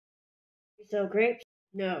You sell grapes?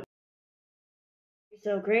 No. You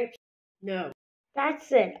sell grapes? No.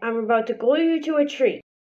 That's it. I'm about to glue you to a tree.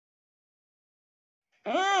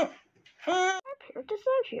 I'm here to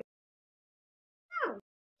save you. Oh,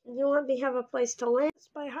 you want me to have a place to land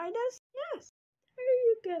by hide us? Yes. There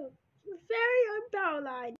you go. Very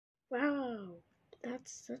unparalleled. Wow,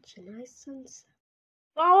 that's such a nice sunset.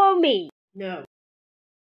 Follow me. No.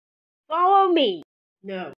 Follow me.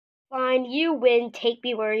 No. Fine, you win. Take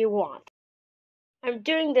me where you want. I'm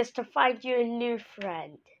doing this to find you a new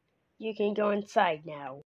friend. You can go inside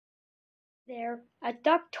now. There, a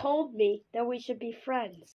duck told me that we should be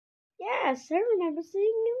friends. Yes, I remember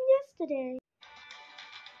seeing him yesterday.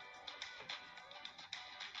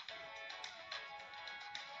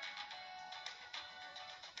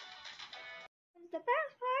 It was the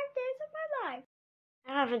best 5 days of my life.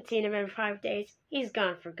 I haven't seen him in 5 days. He's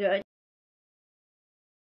gone for good.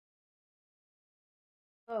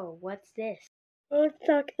 Oh, what's this? Oh,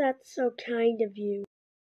 Duck, that's so kind of you.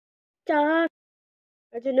 Duck!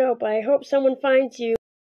 I don't know, but I hope someone finds you.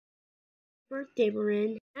 Birthday,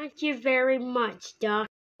 Marin. Thank you very much, Duck.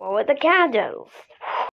 What with the candles?